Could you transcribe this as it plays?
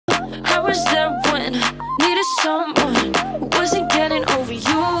was there when needed someone who wasn't getting over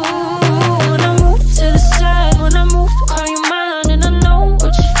you. When I move to the side, when I move, call you mine, and I know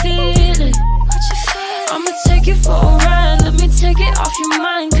what you're feeling. I'ma take you for a ride, let me take it off your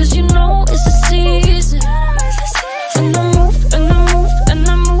mind, cause you know it's the season. And I move, and I move, and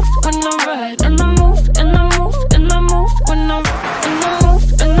I move when I ride, and I move, and I move, and I move when I ride, and I move,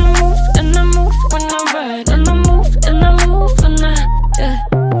 and I move, and I move when I ride, and I move, and I move when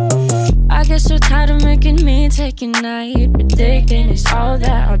I get so tired of making me take a night, but taking is all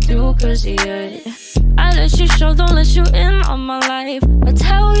that I'll do cause of you. I let you show, don't let you in on my life. I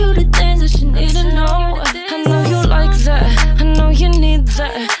tell you the things that you need to know.